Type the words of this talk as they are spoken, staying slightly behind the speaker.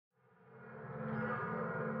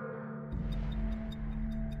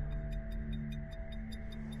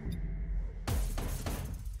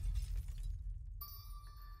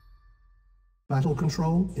Battle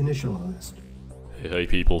control initialized. Hey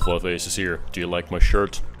people, 5 Aces here. Do you like my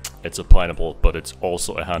shirt? It's a pineapple, but it's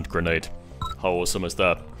also a hand grenade. How awesome is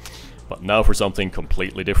that? But now for something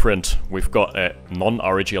completely different. We've got a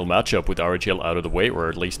non-RGL matchup with RGL out of the way, or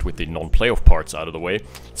at least with the non-playoff parts out of the way.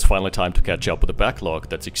 It's finally time to catch up with the backlog.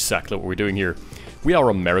 That's exactly what we're doing here. We are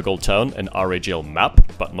on Marigold Town, an RGL map,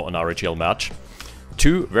 but not an RGL match.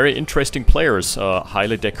 Two very interesting players,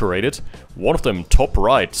 highly decorated. One of them, top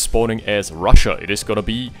right, spawning as Russia. It is gonna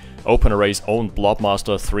be OpenRA's own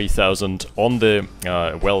Blobmaster 3000 on the,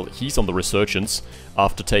 well, he's on the Resurgence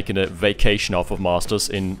after taking a vacation off of Masters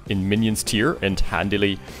in Minions tier and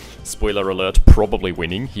handily, spoiler alert, probably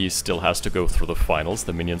winning. He still has to go through the finals,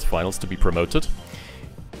 the Minions finals, to be promoted.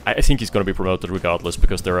 I think he's going to be promoted regardless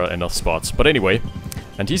because there are enough spots. But anyway,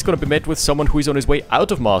 and he's going to be met with someone who is on his way out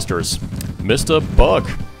of Masters, Mr. Bug.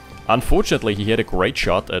 Unfortunately, he had a great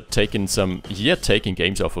shot at taking some... He had taken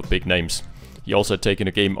games off of big names. He also had taken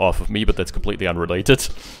a game off of me, but that's completely unrelated.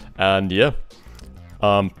 And yeah,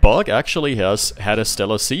 Bug actually has had a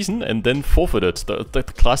stellar season and then forfeited. The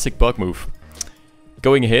classic Bug move.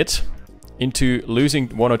 Going ahead into losing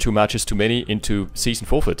 1 or 2 matches too many into season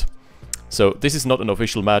forfeit. So this is not an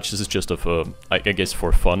official match, this is just I guess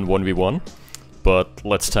for fun, 1v1. But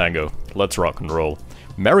let's tango, let's rock and roll.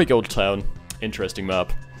 Marigold Town, interesting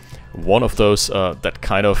map. One of those that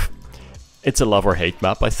kind of... It's a love or hate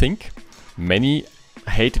map, I think. Many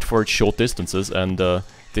hate it for its short distances, and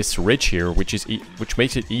this ridge here, which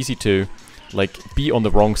makes it easy to like be on the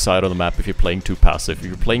wrong side of the map if you're playing too passive. If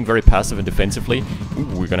you're playing very passive and defensively,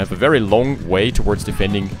 we're gonna have a very long way towards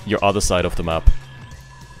defending your other side of the map.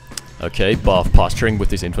 Okay, Barf posturing with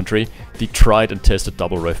his infantry. The tried and tested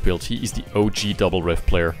double ref build. He is the OG double ref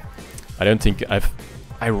player.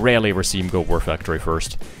 I rarely ever see him go War Factory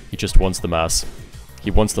first. He just wants the mass. He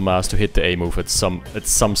wants the mass to hit the A move at some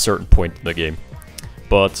certain point in the game.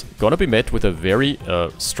 But gonna be met with a very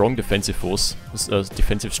strong defensive force,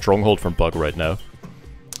 defensive stronghold from Bug right now.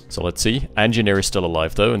 So let's see. Engineer is still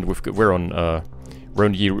alive though, and we're on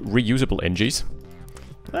reusable NGs.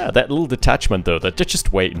 Ah, that little detachment though, they're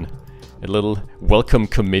just waiting. A little welcome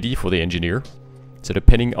committee for the engineer. So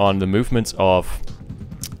depending on the movements of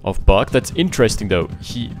Bug, that's interesting though.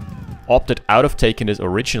 He opted out of taking his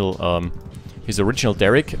original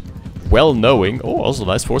Derrick, well knowing... Oh, also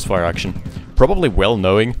nice force fire action. Probably well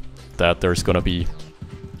knowing that there's gonna be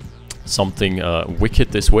something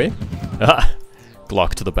wicked this way. Ah,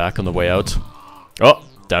 Glock to the back on the way out. Oh,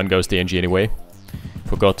 down goes the NG anyway.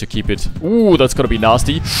 Forgot to keep it. Ooh, that's gonna be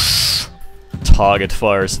nasty. Target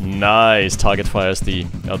fires, nice. Target fires the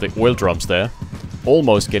oil drums there.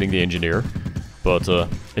 Almost getting the engineer, but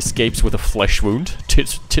escapes with a flesh wound.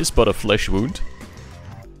 Tis but a flesh wound.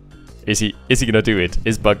 Is he gonna do it?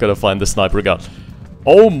 Is Bug gonna find the sniper gun?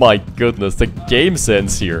 Oh my goodness, the game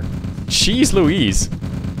sense here. Jeez Louise.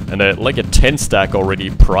 And like a 10 stack already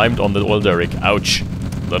primed on the oil derrick. Ouch.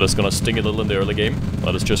 That is gonna sting a little in the early game.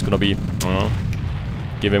 That is just gonna be...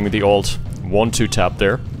 give him the alt 1-2 tap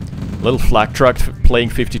there. Little flak truck playing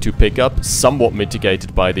 52 pickup. Somewhat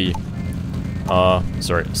mitigated by the...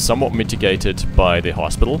 somewhat mitigated by the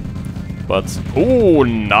hospital. But, ooh,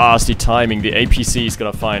 nasty timing. The APC is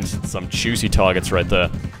gonna find some juicy targets right there.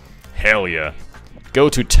 Hell yeah. Go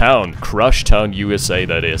to town. Crush town, USA,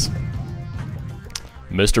 that is.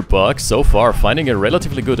 Mr. Bug, so far, finding a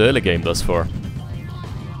relatively good early game thus far.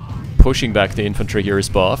 Pushing back the infantry here is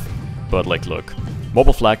Barf. But, like, look.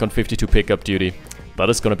 Mobile flag on 52 pickup duty. That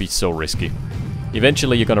is gonna be so risky.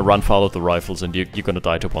 Eventually, you're gonna run foul of the rifles and you're gonna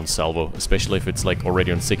die to one salvo. Especially if it's, like,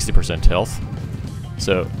 already on 60% health.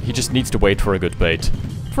 So, he just needs to wait for a good bait.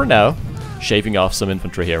 For now, shaving off some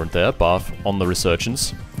infantry here and there. Barf on the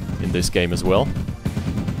Resurgence in this game as well.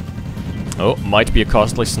 Oh, might be a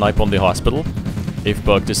costly snipe on the hospital. If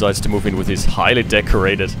Bug decides to move in with his highly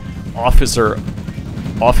decorated officer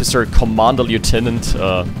commander lieutenant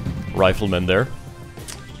rifleman there.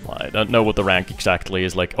 I don't know what the rank exactly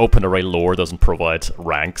is. Like, OpenRA lore doesn't provide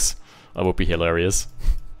ranks. That would be hilarious.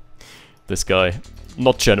 This guy...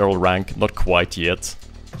 Not general rank, not quite yet.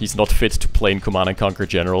 He's not fit to play in Command & Conquer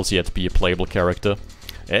Generals yet to be a playable character.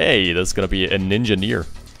 Hey, there's gonna be a Ninja-neer.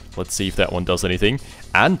 Let's see if that one does anything.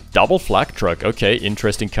 And double flak truck. Okay,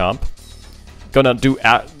 interesting comp. Gonna do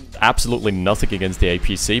absolutely nothing against the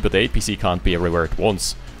APC, but the APC can't be everywhere at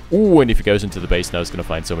once. Ooh, and if he goes into the base now, he's gonna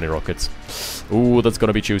find so many rockets. Ooh, that's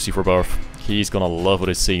gonna be juicy for Barf. He's gonna love what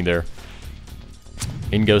he's seeing there.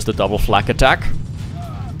 In goes the double flak attack.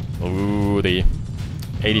 Ooh, the...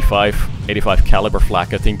 85 caliber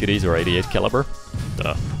flak, I think it is, or 88 caliber.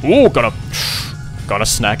 Ooh, gonna gonna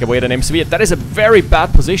snack away at an MCV. That is a very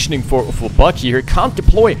bad positioning for Bug here. He can't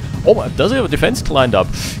deploy. Oh my, does he have a defense lined up?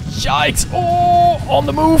 Yikes! Oh, on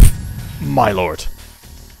the move! My lord.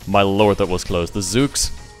 My lord, that was close. The Zooks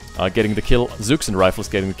getting the kill. Zooks and Rifles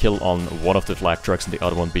getting the kill on one of the flak trucks and the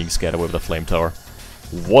other one being scared away with a flame tower.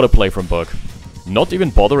 What a play from Bug. Not even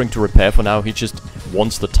bothering to repair for now, he just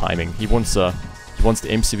wants the timing. He wants the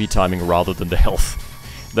MCV timing rather than the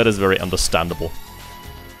health. That is very understandable.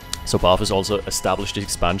 So Barf has also established his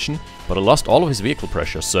expansion, but he lost all of his vehicle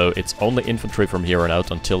pressure, so it's only infantry from here on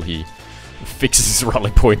out until he fixes his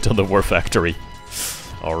rally point on the war factory.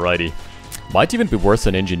 Alrighty. Might even be worth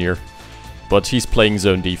an engineer, but he's playing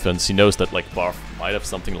zone defense. He knows that like Barf might have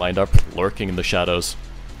something lined up, lurking in the shadows.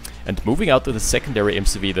 And moving out to the secondary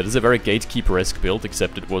MCV, that is a very Gatekeeper-esque build,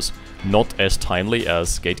 except it was not as timely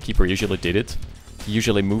as Gatekeeper usually did it. He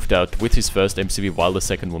usually moved out with his first MCV while the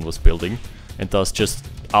second one was building, and thus just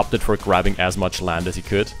opted for grabbing as much land as he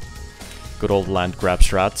could. Good old land grab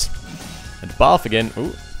strats. And Barf again,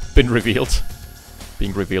 ooh, been revealed.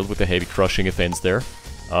 Being revealed with the heavy crushing offense there.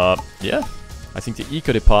 Yeah, I think the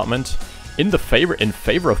eco department in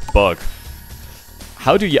favor of Bug.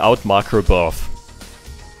 How do you out-macro Barf?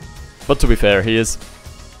 But to be fair, he has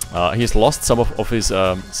lost some of his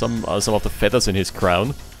some of the feathers in his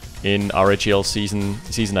crown in RHL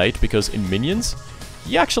season 8 because in Minions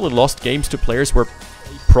he actually lost games to players where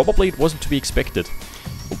probably it wasn't to be expected.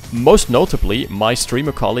 Most notably, my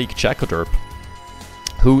streamer colleague Chacoderp,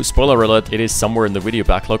 who, spoiler alert, it is somewhere in the video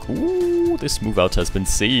backlog. Ooh, this move out has been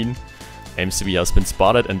seen. MCV has been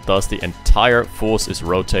spotted, and thus the entire force is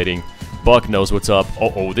rotating. Bug knows what's up.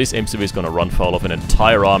 Uh-oh, this MCV is gonna run foul of an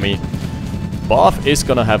entire army. Barf is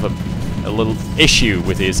gonna have a little issue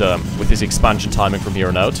with his expansion timing from here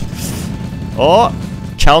on out. Oh,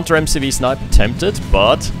 counter MCV snipe attempted,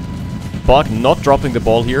 but Bug not dropping the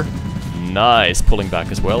ball here. Nice, pulling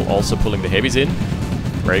back as well, also pulling the heavies in.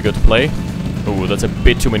 Very good play. Ooh, that's a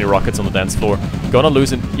bit too many rockets on the dance floor. Gonna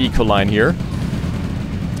lose an eco line here.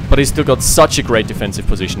 But he's still got such a great defensive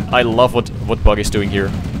position. I love what Bug is doing here.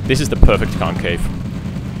 This is the perfect concave.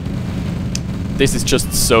 This is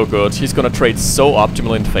just so good. He's gonna trade so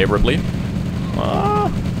optimally and favorably.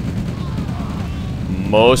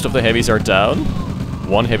 Most of the heavies are down.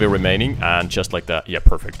 One heavy remaining, and just like that. Yeah,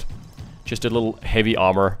 perfect. Just a little heavy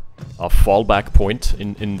armor fallback point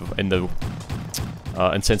in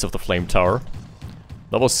sense of the flame tower.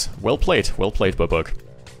 That was well played by Bug.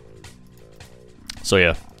 So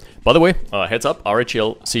yeah. By the way, heads up,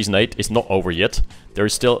 RHL Season 8 is not over yet. There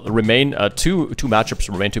is still two matchups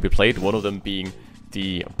remain to be played, one of them being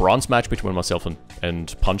the bronze match between myself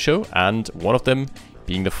and Pancho, and one of them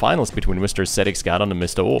being the finals between Mr. Zedix Gaddon and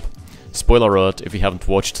Mr. Orb. Spoiler alert, if you haven't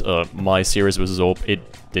watched my series vs. Orb, it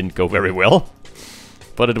didn't go very well.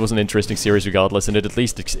 But it was an interesting series regardless, and it at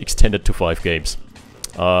least extended to 5 games.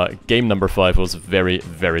 Game number 5 was very,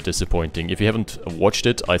 very disappointing. If you haven't watched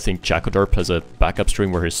it, I think Chacoderp has a backup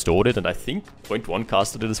stream where he stored it, and I think Point One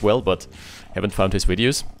casted it as well, but haven't found his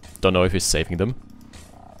videos. Don't know if he's saving them.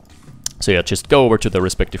 So yeah, just go over to the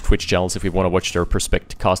respective Twitch channels if you want to watch their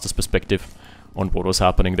caster's perspective on what was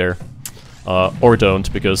happening there. Or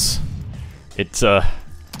don't, because it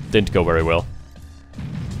didn't go very well.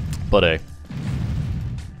 But it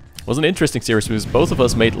was an interesting series because both of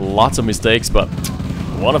us made lots of mistakes, but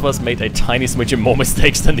one of us made a tiny smidgen more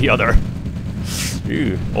mistakes than the other.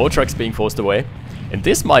 Ooh, all tracks being forced away. And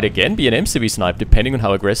this might again be an MCV snipe, depending on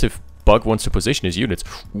how aggressive Bug wants to position his units.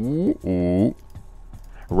 Ooh.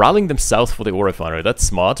 Rallying them south for the ore refinery. That's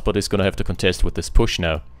smart, but he's gonna have to contest with this push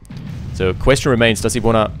now. So question remains, does he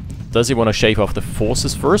wanna shave off the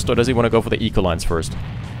forces first, or does he wanna go for the eco lines first?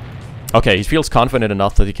 Okay, he feels confident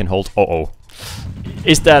enough that he can hold. Uh-oh.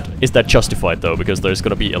 Is that justified though? Because there's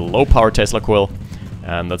gonna be a low power Tesla coil,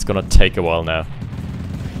 and that's gonna take a while now.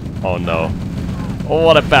 Oh no. Oh,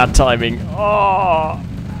 what a bad timing. Oh,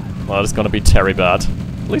 well, it's gonna be terribly bad.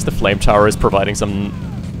 At least the flame tower is providing some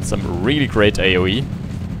really great AoE.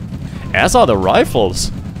 As are the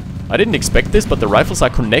rifles. I didn't expect this, but the rifles are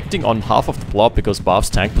connecting on half of the blob because Barf's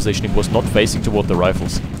tank positioning was not facing toward the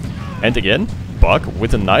rifles. And again, Bug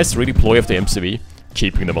with a nice redeploy of the MCV,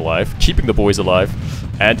 keeping them alive, keeping the boys alive.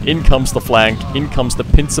 And in comes the flank, in comes the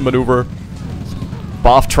pincer maneuver.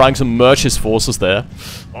 Barf trying to merge his forces there.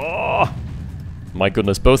 Oh, my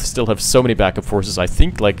goodness, both still have so many backup forces. I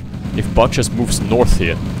think, like, if Bug just moves north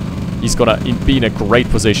here, he's gonna be in a great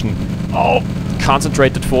position. Oh,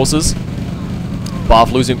 concentrated forces.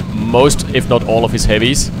 Barf losing most, if not all, of his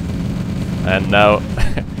heavies. And now,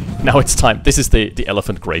 now it's time. This is the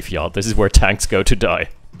elephant graveyard. This is where tanks go to die.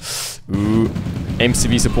 Ooh,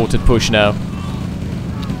 MCV supported push now.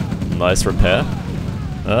 Nice repair.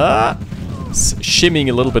 Shimming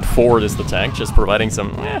a little bit forward is the tank, just providing some,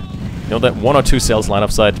 you know, that 1 or 2 cells line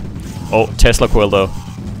of sight. Oh, Tesla coil though.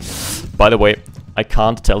 By the way, I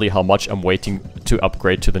can't tell you how much I'm waiting to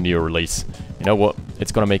upgrade to the Neo release. You know what?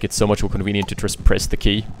 It's gonna make it so much more convenient to just press the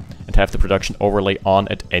key and have the production overlay on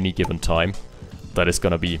at any given time. That is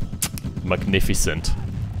gonna be magnificent.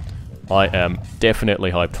 I am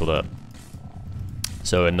definitely hyped for that.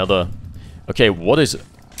 So another... Okay, what is...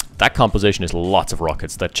 That composition is lots of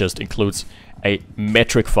rockets. That just includes a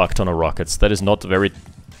metric fuck ton of rockets. That is not very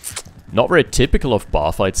typical of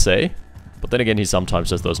Barf, I'd say. But then again, he sometimes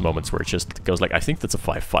has those moments where it just goes like... I think that's a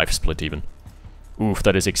 5-5 split even. Oof,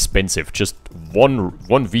 that is expensive. Just one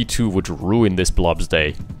V2 would ruin this blob's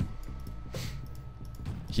day.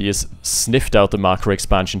 He has sniffed out the macro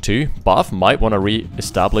expansion too. Barf might want to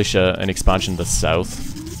re-establish an expansion in the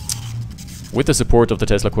south. With the support of the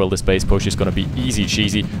Tesla coil, this base push is going to be easy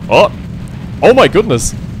cheesy. Oh! Oh my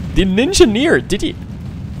goodness! The Ninjaneer! Did he...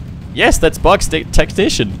 Yes, that's Bug's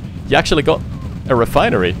technician. He actually got a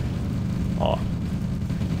refinery. Oh.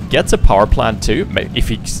 Gets a power plant too. If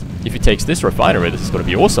he takes this refinery, this is going to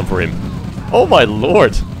be awesome for him. Oh my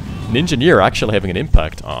lord! Ninjaneer actually having an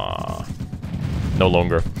impact. Ah. No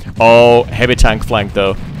longer. Oh, heavy tank flank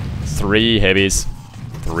though. 3 heavies.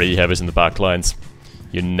 3 heavies in the backlines.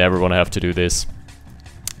 You never want to have to do this.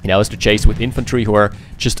 He now has to chase with infantry who are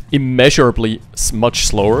just immeasurably much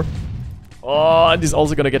slower. Oh, and he's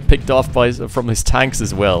also going to get picked off from his tanks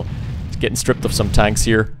as well. He's getting stripped of some tanks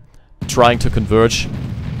here. Trying to converge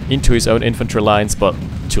into his own infantry lines, but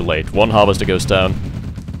too late. 1 harvester goes down.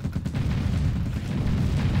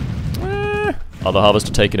 Other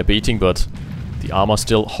harvester taking a beating, but the armor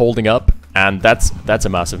still holding up, and that's a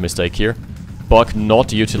massive mistake here. Bug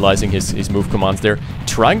not utilizing his move commands there,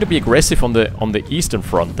 trying to be aggressive on the eastern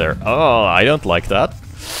front there. Oh, I don't like that.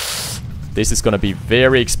 This is gonna be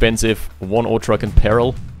very expensive. 1 O-truck in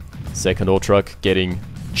peril. 2nd O-truck getting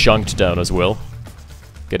chunked down as well.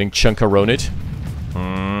 Getting chunkaroned.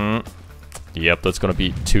 Yep, that's gonna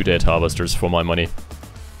be 2 dead harvesters for my money.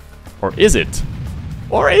 Or is it?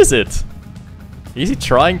 Or is it? Is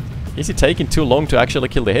he taking too long to actually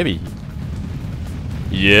kill the heavy?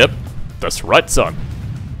 Yep, that's right, son.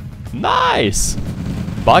 Nice!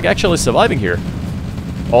 Bug actually surviving here.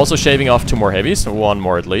 Also shaving off 2 more heavies, 1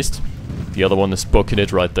 more at least. The other one is booking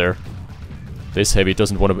it right there. This heavy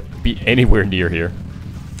doesn't want to be anywhere near here.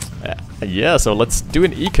 Yeah, so let's do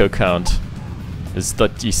an eco count.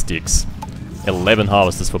 Statistics. 11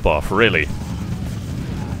 harvesters for Barf, really.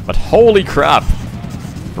 But holy crap!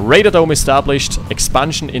 Radar dome established,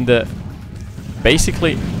 expansion in the...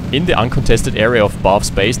 Basically, in the uncontested area of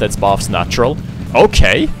Barf's base, that's Barf's natural.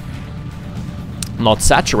 Okay! Not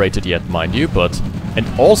saturated yet, mind you, but... And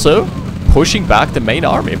also, pushing back the main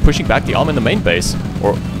army, pushing back the army in the main base.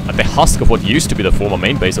 Or at the husk of what used to be the former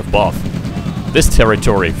main base of Barf. This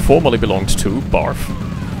territory formerly belonged to Barf.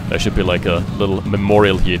 There should be like a little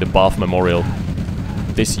memorial here, the Barf Memorial.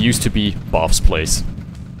 This used to be Barf's place.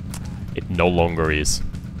 It no longer is.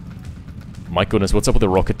 My goodness, what's up with the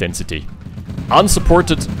rocket density?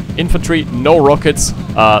 Unsupported infantry, no rockets,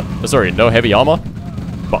 sorry, no heavy armor,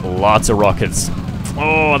 but lots of rockets.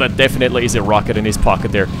 Oh, that definitely is a rocket in his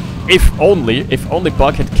pocket there. If only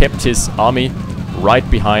Bug had kept his army right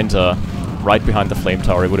behind the flame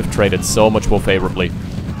tower, he would have traded so much more favorably.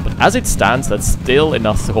 But as it stands, that's still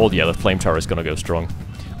enough to hold. Yeah, the flame tower is gonna go strong.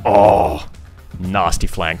 Oh, nasty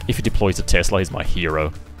flank. If he deploys a Tesla, he's my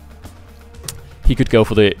hero. He could go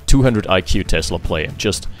for the 200 IQ Tesla play and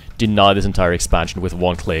just deny this entire expansion with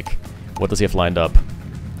 1 click. What does he have lined up?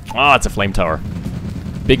 Ah, it's a flame tower.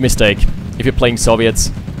 Big mistake. If you're playing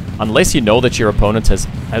Soviets, unless you know that your opponent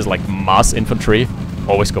has like mass infantry,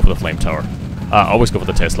 always go for the flame tower. Always go for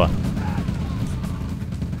the Tesla.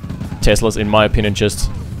 Tesla's, in my opinion, just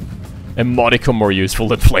a modicum more useful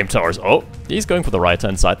than flame towers. Oh, he's going for the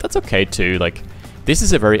right-hand side. That's okay too. Like, this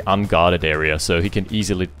is a very unguarded area, so he can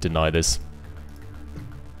easily deny this.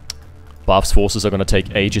 Barf's forces are going to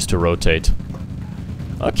take ages to rotate.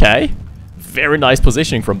 Okay. Very nice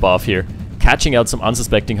positioning from Barf here. Catching out some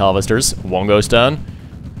unsuspecting harvesters. 1 goes down.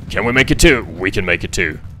 Can we make it 2? We can make it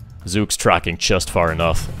 2. Zook's tracking just far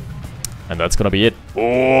enough. And that's going to be it.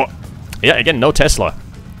 Oh! Yeah, again, no Tesla.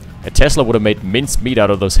 A Tesla would have made mincemeat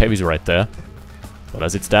out of those heavies right there. But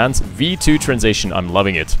as it stands, V2 transition. I'm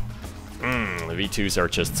loving it. V2s are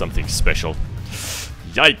just something special.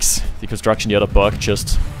 Yikes! The construction yard of Bug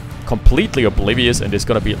just... completely oblivious and is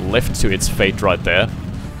gonna be left to its fate right there.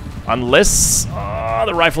 Unless...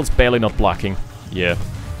 the rifle's barely not blocking. Yeah.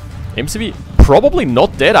 MCV probably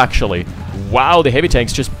not dead, actually. Wow, the heavy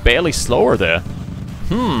tank's just barely slower there.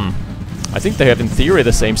 I think they have in theory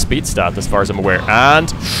the same speed stat as far as I'm aware. And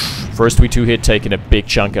first V2 hit taking a big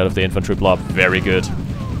chunk out of the infantry blob. Very good.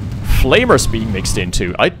 Flamers being mixed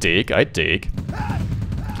into. I dig, I dig.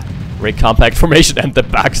 Great compact formation and the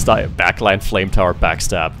backline flame tower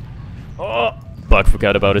backstab. Oh, Bug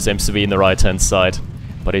forgot about his MCV in the right hand side.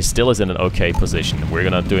 But he still is in an okay position. We're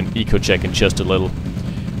gonna do an eco check in just a little.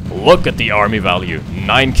 Look at the army value.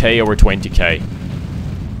 9k over 20k.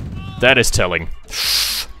 That is telling.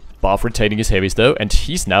 Barf retaining his heavies though, and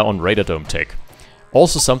he's now on radar dome tech.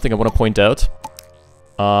 Also something I want to point out.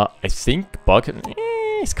 I think Bug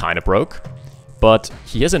is kind of broke. But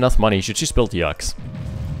he has enough money, he should just build Yaks.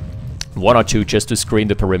 1 or 2 just to screen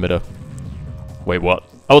the perimeter. Wait, what?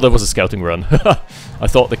 Oh, that was a scouting run. I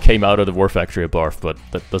thought they came out of the war factory of Barf, but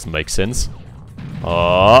that doesn't make sense.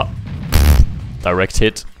 Direct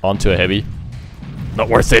hit onto a heavy. Not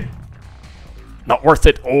worth it. Not worth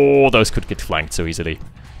it. Oh, those could get flanked so easily.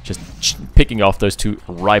 Just picking off those 2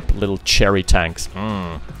 ripe little cherry tanks.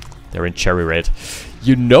 They're in cherry red.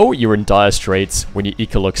 You know you're in dire straits when your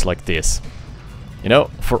eco looks like this. You know,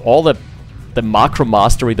 for all the macro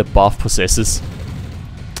mastery that Barf possesses,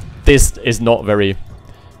 this is not very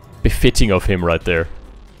befitting of him right there.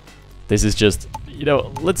 This is just, you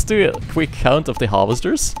know, let's do a quick count of the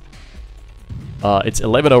harvesters. It's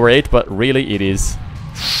 11 over 8, but really it is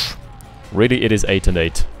 8 and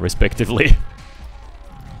 8, respectively.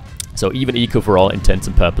 So even eco for all intents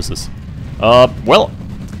and purposes. Well,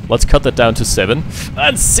 let's cut that down to 7.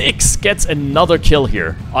 And 6 gets another kill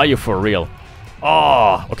here. Are you for real?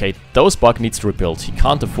 Oh, okay, those Bug needs to rebuild. He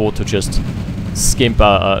can't afford to just skip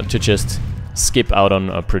out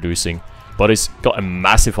on producing. But he's got a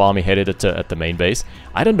massive army headed at the main base.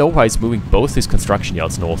 I don't know why he's moving both his construction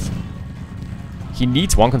yards north. He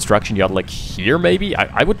needs one construction yard like here maybe?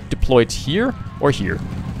 I would deploy it here or here.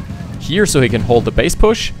 Here so he can hold the base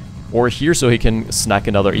push, or here so he can snack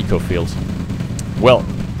another eco field. Well,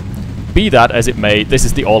 be that as it may, this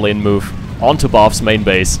is the all-in move onto Barf's main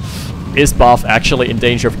base. Is Barf actually in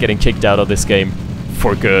danger of getting kicked out of this game?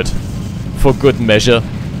 For good. For good measure.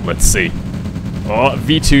 Let's see. Oh,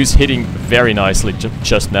 V2's hitting very nicely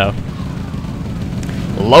just now.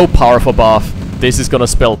 Low power for Barf. This is gonna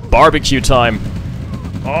spell barbecue time.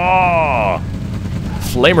 Oh!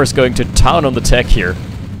 Flamer's going to town on the tech here.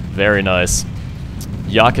 Very nice.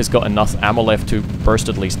 Yak has got enough ammo left to burst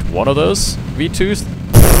at least one of those V2s.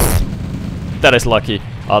 That is lucky.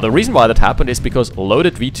 The reason why that happened is because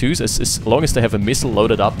loaded V2s, as long as they have a missile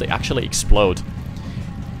loaded up, they actually explode.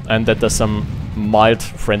 And that does some mild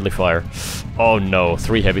friendly fire. Oh no,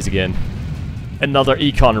 3 heavies again. Another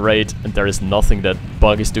econ raid, and there is nothing that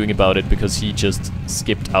Bug is doing about it because he just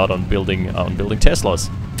skipped out on building Teslas.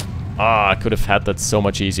 I could have had that so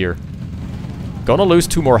much easier. Gonna lose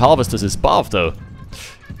 2 more harvesters is Barf though.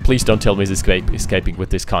 Please don't tell me he's escaping with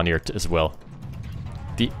this Kanyard as well.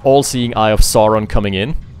 The all-seeing eye of Sauron coming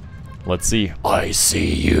in. Let's see. I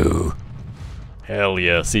see you. Hell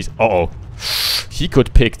yeah. See. Uh-oh. He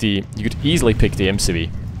could pick the... You could easily pick the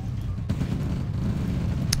MCV.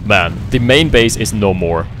 Man, the main base is no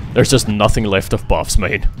more. There's just nothing left of Barf's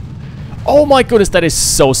main. Oh my goodness, that is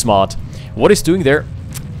so smart. What he's doing there...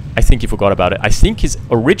 I think he forgot about it. I think his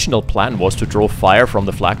original plan was to draw fire from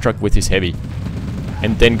the flak truck with his heavy.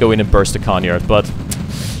 And then go in and burst the Kanyard, but...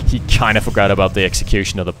 he kind of forgot about the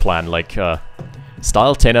execution of the plan, like,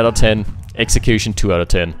 style 10 out of 10, execution 2 out of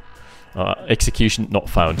 10. Execution not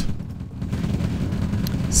found.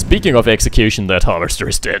 Speaking of execution, that harvester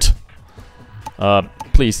is dead.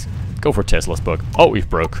 Please, go for Tesla's Bug. Oh, he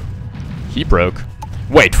broke. He broke.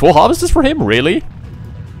 Wait, 4 harvesters for him? Really?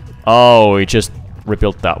 Oh, he just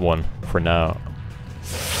rebuilt that one for now.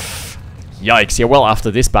 Yikes, yeah, well,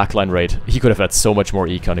 after this backline raid, he could have had so much more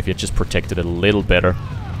econ if he had just protected it a little better.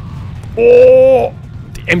 Oh!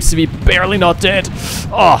 The MCV barely not dead.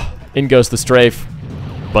 Ah! In goes the strafe.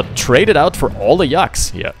 But traded out for all the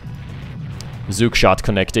Yaks. Yeah. Zook shot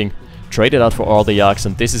connecting. Traded out for all the Yaks,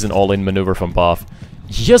 and this is an all-in maneuver from Barf.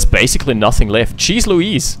 He has basically nothing left. Jeez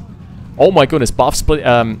Louise! Oh my goodness, Bug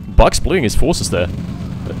splitting his forces there.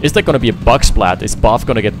 Is there gonna be a Bugsplat? Is Barf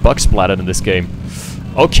gonna get Bugsplatted in this game?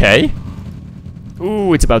 Okay.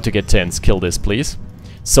 Ooh, it's about to get tense. Kill this, please.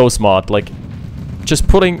 So smart, like... just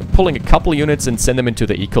pulling a couple units and send them into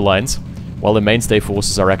the eco lines, while the mainstay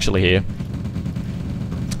forces are actually here.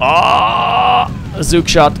 Ah! Zook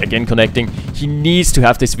shot, again connecting. He needs to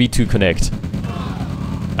have this V2 connect.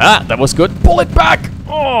 Ah, that was good. Pull it back!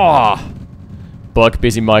 Oh! Bug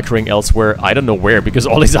busy microing elsewhere. I don't know where, because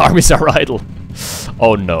all his armies are idle.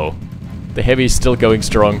 Oh no. The heavy is still going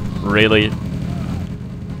strong. Really?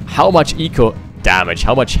 How much eco damage,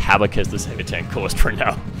 how much havoc has this heavy tank caused for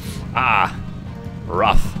now? Ah,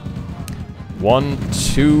 rough. 1,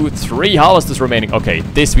 2, 3 harvesters remaining. Okay,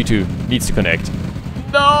 this V2 needs to connect.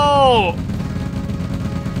 No!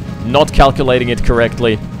 Not calculating it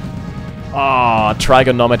correctly. Ah,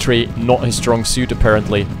 trigonometry, not his strong suit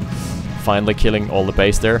apparently. Finally killing all the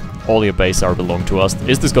base there. All your base are belong to us.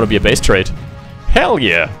 Is this gonna be a base trade? Hell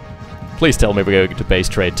yeah! Please tell me we're going to base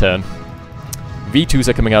trade turn. V2s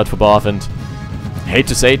are coming out for Barf, and hate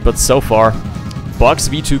to say it, but so far, Bug's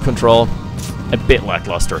V2 control a bit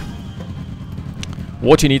lackluster.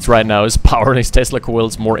 What he needs right now is power in his Tesla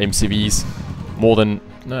coils, more MCVs, more than...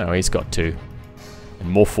 no, he's got 2. And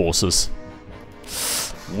more forces.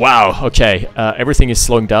 Wow, okay, everything is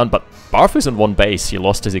slowing down, but Barf is on 1 base. He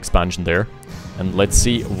lost his expansion there. And let's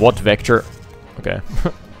see what vector... okay.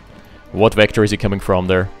 What vector is he coming from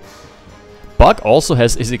there? Bug also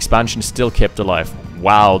has his expansion still kept alive.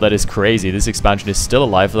 Wow, that is crazy. This expansion is still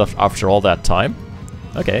alive after all that time.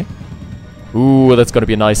 Okay. Ooh, that's gonna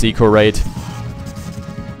be a nice eco raid.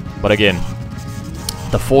 But again,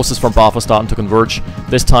 the forces from Barf are starting to converge.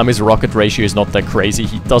 This time his rocket ratio is not that crazy.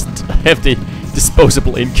 He doesn't have the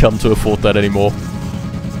disposable income to afford that anymore.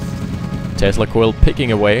 Tesla coil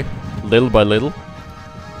picking away, little by little.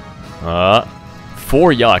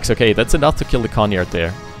 4 Yaks. Okay, that's enough to kill the Conyard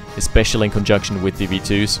there. Especially in conjunction with the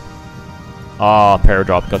V2s. Ah,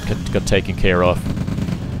 Paradrop got taken care of.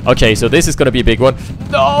 Okay, so this is gonna be a big one.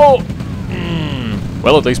 No!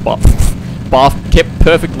 Well, at least Barf kept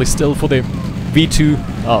perfectly still for the V2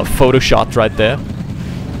 photo shot right there.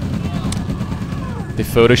 The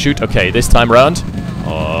photo shoot. Okay, this time round.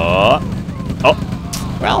 Oh,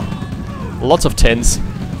 well, lots of 10s.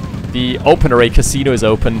 The OpenRA casino is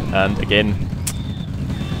open, and again,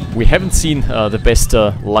 we haven't seen the best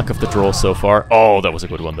luck of the draw so far. Oh, that was a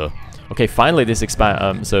good one though. Okay, finally this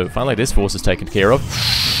finally this force is taken care of.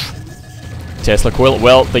 Tesla coil.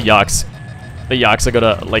 Well, the Yaks are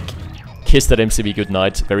gonna like kiss that MCV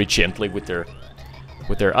goodnight very gently with their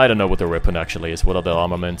I don't know what their weapon actually is. What are their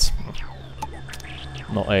armaments?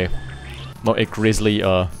 Not a grizzly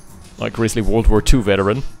World War II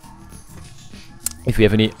veteran. If we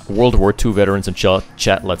have any World War II veterans in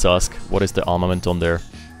chat, let's ask what is the armament on there.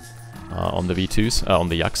 On the V2s, on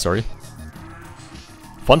the Yaks, sorry.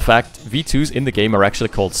 Fun fact, V2s in the game are actually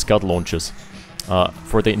called Scud launchers.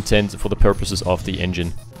 For the purposes of the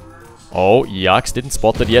engine. Oh, Yaks didn't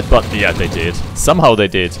spot that yet, but yeah, they did. Somehow they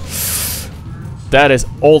did. That is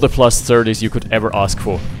all the plus 30s you could ever ask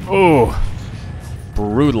for. Oh,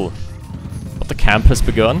 brutal. But the camp has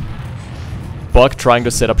begun. Bug trying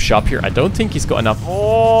to set up shop here. I don't think he's got enough.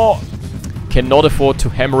 Oh, cannot afford to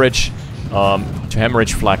hemorrhage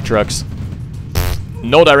flak trucks.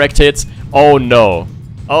 No direct hits. Oh no.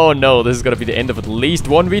 Oh no, this is gonna be the end of at least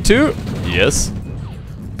 1v2. Yes.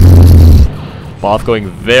 Barf going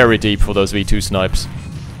very deep for those V2 snipes.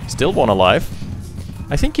 Still one alive.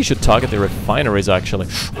 I think he should target the refineries actually.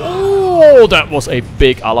 Oh, that was a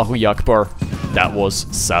big Allahu Akbar. That was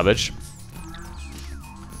savage.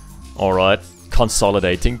 Alright,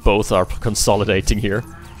 consolidating. Both are consolidating here.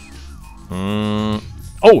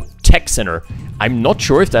 Oh, tech center. I'm not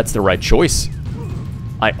sure if that's the right choice.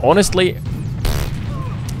 I honestly...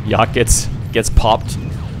 Yak gets popped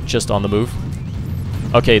just on the move.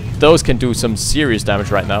 Okay, those can do some serious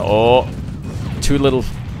damage right now. Oh, too little.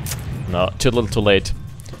 No, too little too late.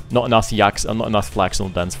 Not enough Yaks, not enough flags on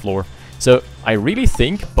the dance floor. So, I really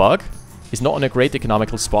think Bug is not in a great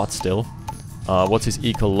economical spot still. What's his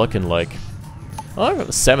eco looking like? Oh,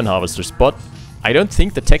 7 harvesters, but I don't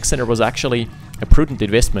think the tech center was actually a prudent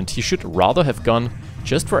investment. He should rather have gone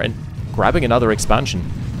just for grabbing another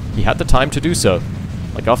expansion. He had the time to do so.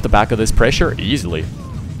 Like off the back of this pressure, easily.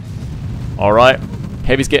 Alright,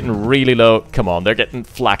 Heavy's getting really low. Come on, they're getting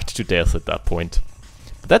flacked to death at that point.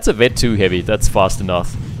 But that's a Vet 2 Heavy, that's fast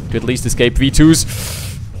enough to at least escape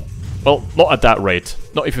V2s. Well, not at that rate.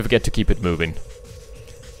 Not if you forget to keep it moving.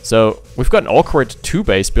 So, we've got an awkward 2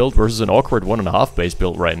 base build versus an awkward 1.5 base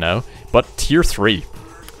build right now. But tier 3.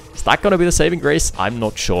 Is that gonna be the saving grace? I'm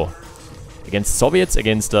not sure. Against Soviets,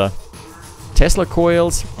 against Tesla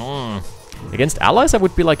coils. Against allies, I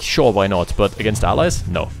would be like, sure, why not? But against allies,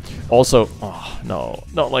 no. Also, oh, no,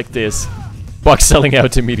 not like this. Bug selling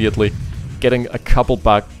out immediately. Getting a couple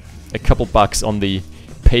bucks on the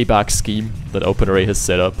payback scheme that OpenRA has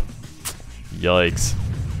set up. Yikes.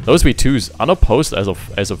 Those V2s unopposed as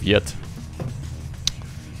of yet.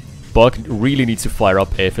 Bug really needs to fire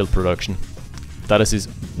up airfield production. That is his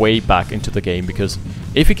way back into the game, because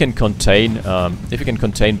if he can contain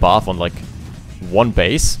Barf on like 1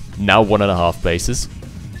 base, now 1.5 bases,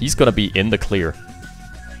 he's gonna be in the clear.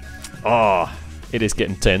 Oh, It is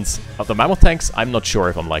getting tense. The Mammoth tanks, I'm not sure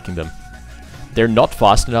if I'm liking them. They're not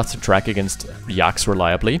fast enough to track against Yaks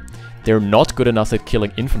reliably. They're not good enough at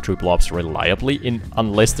killing infantry blobs reliably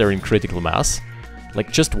unless they're in critical mass.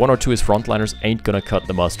 Like, just 1 or 2 as frontliners ain't gonna cut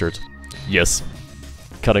the mustard. Yes,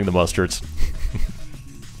 cutting the mustard.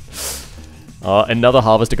 Another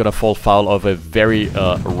Harvester gonna fall foul of a very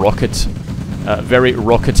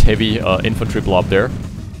rocket-heavy infantry blob there.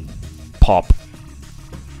 Pop.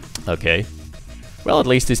 Okay. Well, at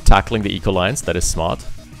least he's tackling the eco lines. That is smart.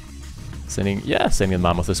 Sending the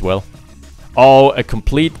Mammoth as well. Oh, a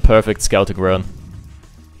complete perfect scouting run.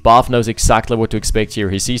 Barf knows exactly what to expect here.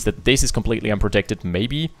 He sees that this is completely unprotected.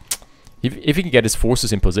 Maybe if he can get his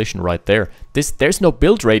forces in position right there. There's no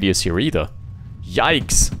build radius here either.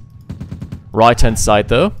 Yikes. Right-hand side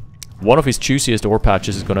though. One of his juiciest ore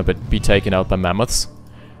patches is gonna be taken out by Mammoths.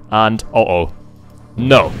 And, uh-oh.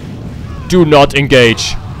 No. Do not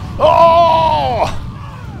engage. Oh!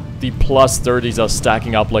 The plus 30s are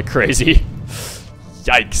stacking up like crazy.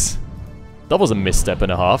 Yikes. That was a misstep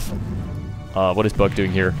and a half. What is Bug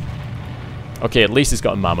doing here? Okay, at least he's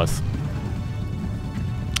got a Mammoth.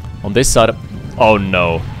 On this side... Oh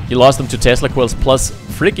no. He lost them to Tesla Quills plus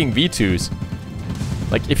freaking V2s.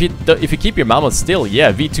 Like, if you keep your Mammoth still,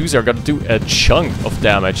 yeah, V2s are gonna do a chunk of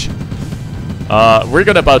damage. We're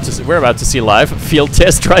about to see live field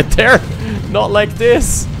test right there. Not like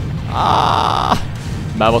this. Ah,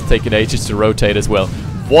 Mammoth taking ages to rotate as well.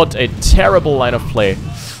 What a terrible line of play.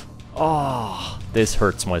 Oh, this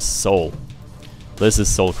hurts my soul. This is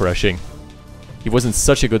soul crushing. He was in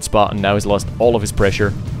such a good spot and now he's lost all of his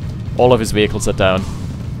pressure. All of his vehicles are down.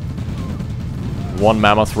 One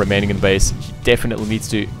Mammoth remaining in base. He definitely needs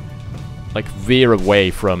to, like, veer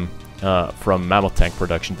away from Mammoth tank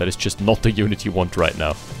production. That is just not the unit you want right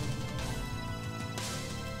now.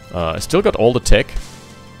 Still got all the tech.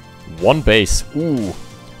 One base. Ooh.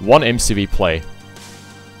 One MCV play.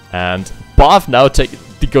 And Barf now take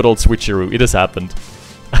the good old switcheroo. It has happened.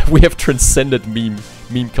 We have transcended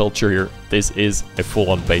meme culture here. This is a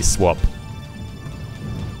full-on base swap.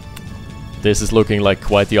 This is looking like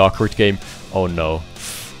quite the awkward game. Oh no.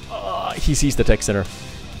 He sees the tech center.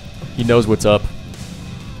 He knows what's up.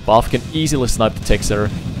 Barf can easily snipe the tech center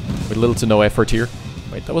with little to no effort here.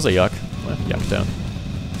 Wait, that was a Yak. Well, Yak down.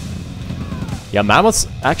 Yeah, Mammoth's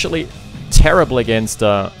actually terrible against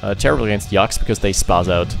Yaks because they spaz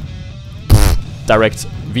out. Direct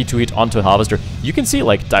V2 hit onto a Harvester. You can see,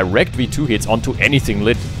 like, direct V2 hits onto anything,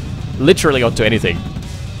 literally onto anything.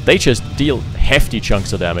 They just deal hefty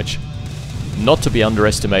chunks of damage. Not to be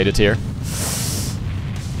underestimated here.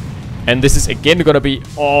 And this is again gonna be,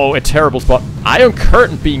 oh, a terrible spot. Iron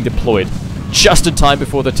Curtain being deployed just in time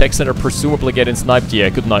before the tech center presumably getting sniped. Yeah,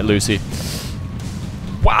 good night, Lucy.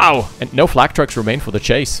 Wow! And no flak trucks remain for the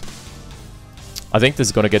chase. I think this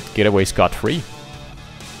is gonna get away scot-free.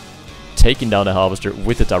 Taking down a Harvester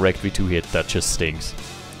with a direct V2 hit, that just stings.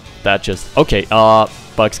 That just... Okay,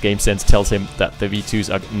 Bug's game sense tells him that the V2s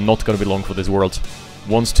are not gonna be long for this world.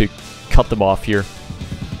 Wants to cut them off here.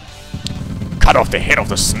 Cut off the head of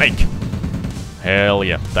the snake! Hell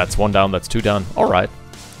yeah, that's one down, that's two down. Alright.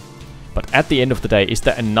 But at the end of the day, is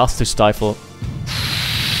that enough to stifle...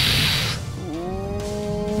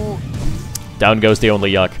 Down goes the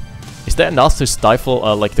only Yak. Is that enough to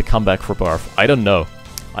stifle, like, the comeback for Barf? I don't know.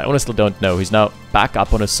 I honestly don't know. He's now back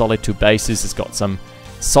up on a solid 2 bases. He's got some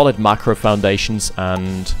solid macro foundations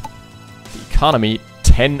and the economy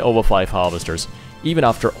 10/5 Harvesters. Even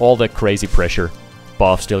after all that crazy pressure,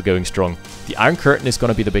 Barf still going strong. The Iron Curtain is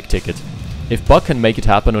gonna be the big ticket. If Bug can make it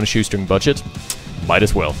happen on a shoestring budget, might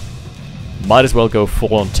as well. Might as well go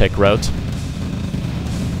full on tech route.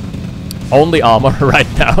 Only armor right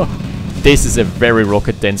now. This is a very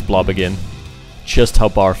rocket dense blob again. Just how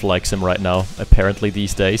Barf likes him right now, apparently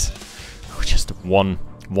these days. Just one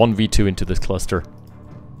V2 into this cluster.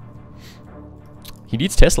 He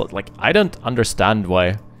needs Tesla. Like, I don't understand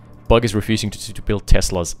why Bug is refusing to build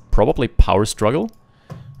Teslas. Probably power struggle.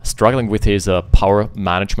 Struggling with his power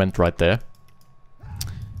management right there.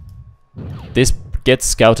 This gets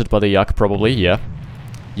scouted by the Yak probably, yeah.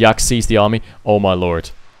 Yak sees the army. Oh my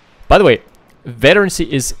lord. By the way, Veterancy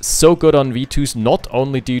is so good on V2s not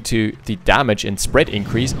only due to the damage and spread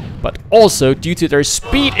increase, but also due to their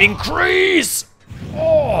speed increase!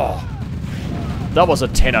 Oh! That was a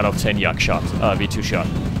 10 out of 10 Yak shot, V2 shot.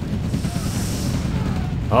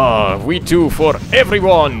 V2 for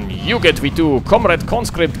everyone! You get V2, Comrade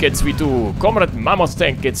Conscript gets V2, Comrade Mammoth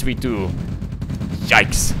Tank gets V2.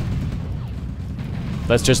 Yikes.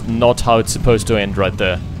 That's just not how it's supposed to end right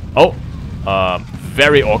there. Oh!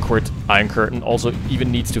 Very awkward Iron Curtain. Also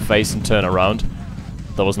even needs to face and turn around.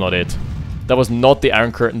 That was not it. That was not the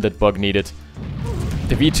Iron Curtain that Bug needed.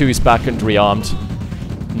 The V2 is back and rearmed.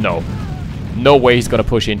 No. No way he's gonna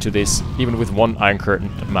push into this, even with one Iron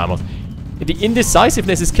Curtain Mammoth. The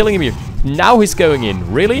indecisiveness is killing him here. Now he's going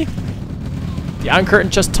in. Really? The Iron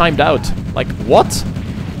Curtain just timed out. Like, what?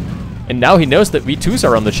 And now he knows that V2s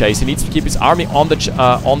are on the chase. He needs to keep his army on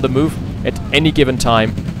the move at any given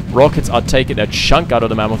time. Rockets are taking a chunk out of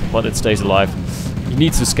the Mammoth, but it stays alive. He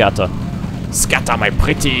needs to scatter. Scatter, my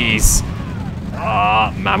pretties!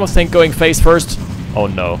 Ah, Mammoth tank going face first. Oh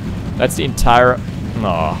no. That's the entire...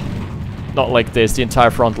 No. Not like this. The entire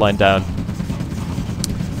front line down.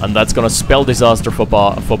 And that's gonna spell disaster for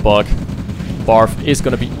Bug. Barf is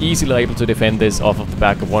gonna be easily able to defend this off of the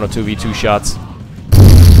back of 1 or 2 V2 shots.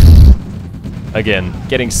 Again,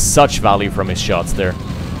 getting such value from his shots there.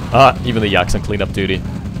 Ah, even the Yak's on cleanup duty.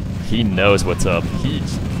 He knows what's up. He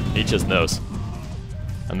just knows.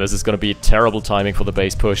 And this is gonna be terrible timing for the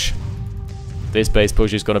base push. This base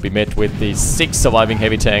push is gonna be met with the 6 surviving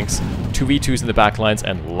heavy tanks, 2 V2s in the backlines,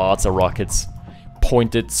 and lots of rockets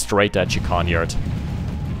pointed straight at Chicanyard.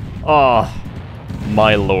 Oh,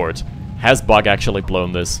 my lord. Has Bug actually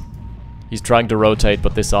blown this? He's trying to rotate,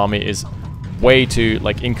 but this army is way too,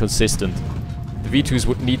 like, inconsistent. The V2s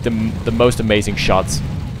would need the most amazing shots.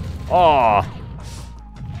 Oh!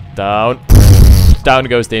 Down. Down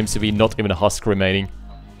goes the MCV, not even a husk remaining.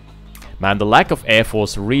 Man, the lack of air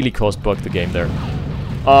force really cost Bug the game there.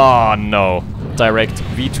 Oh, no. Direct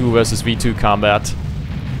V2 versus V2 combat.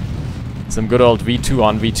 Some good old V2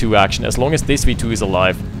 on V2 action. As long as this V2 is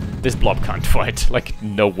alive, this blob can't fight. Like,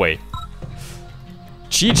 no way.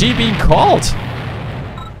 GG being called!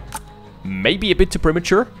 Maybe a bit too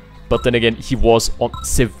premature, but then again, he was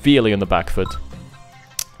severely on the back foot.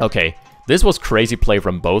 Okay, this was crazy play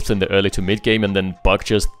from both in the early to mid game, and then Bug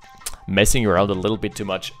just messing around a little bit too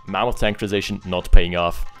much. Mammoth tank transition not paying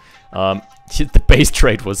off. The base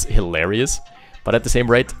trade was hilarious, but at the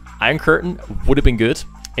same rate, Iron Curtain would have been good,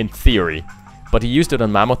 in theory. But he used it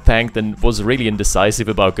on Mammoth tank, then was really indecisive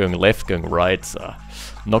about going left, going right,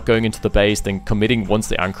 not going into the base, then committing once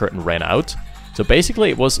the Iron Curtain ran out. So basically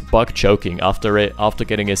it was Bug choking after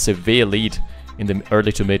getting a severe lead in the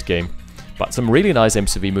early to mid game. But some really nice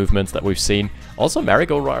MCV movements that we've seen. Also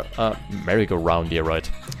Merry-Go-Round, yeah, right.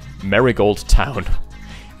 Marigold Town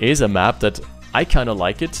is a map that I kind of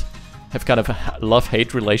like it. Have kind of a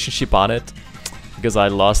love-hate relationship on it. Because I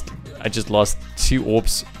just lost 2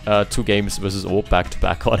 orbs, 2 games versus orb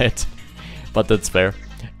back-to-back on it. But that's fair.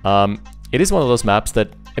 It is one of those maps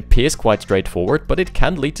that appears quite straightforward, but it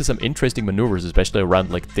can lead to some interesting maneuvers, especially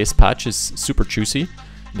around like this patch is super juicy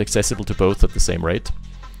and accessible to both at the same rate.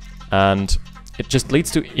 And it just leads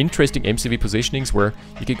to interesting MCV positionings where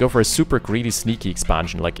you can go for a super greedy sneaky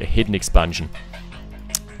expansion, like a hidden expansion.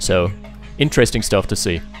 So, interesting stuff to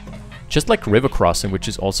see. Just like River Crossing, which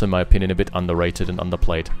is also in my opinion a bit underrated and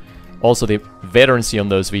underplayed. Also the veterancy on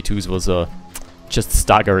those V2s was just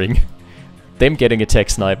staggering. Them getting a tech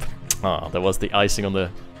snipe. Ah, that was the icing on the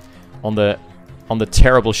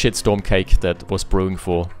terrible shitstorm cake that was brewing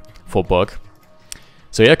for Bug.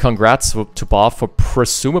 So yeah, congrats to Barf for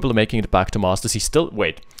presumably making it back to Masters. He still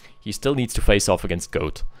needs to face off against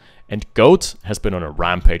Goat. And Goat has been on a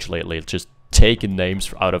rampage lately, just taking names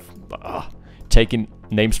from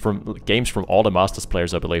games from all the Masters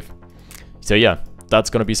players, I believe. So yeah, that's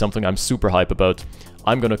gonna be something I'm super hype about.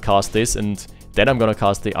 I'm gonna cast this, and then I'm gonna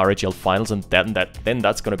cast the RHL finals, and then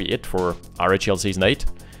that's gonna be it for RHL Season 8.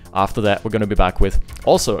 After that, we're gonna be back with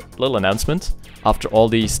also a little announcement. After all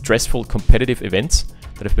the stressful competitive events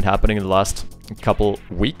that have been happening in the last couple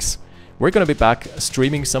weeks, we're gonna be back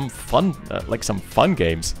streaming some fun, some fun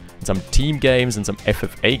games, and some team games, and some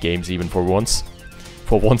FFA games even for once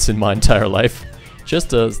in my entire life.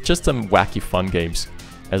 Just some wacky fun games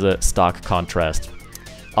as a stark contrast.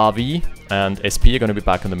 RV and SP are going to be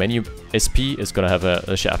back on the menu. SP is going to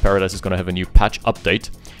have Shadow Paradise is going to have a new patch update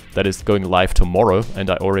that is going live tomorrow, and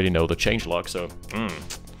I already know the changelog, so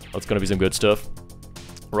that's going to be some good stuff.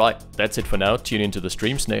 Right, that's it for now. Tune into the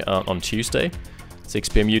streams on Tuesday, 6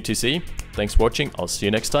 PM UTC. Thanks for watching. I'll see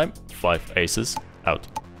you next time. 5 Aces out.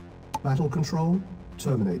 Battle control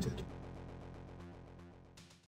terminated.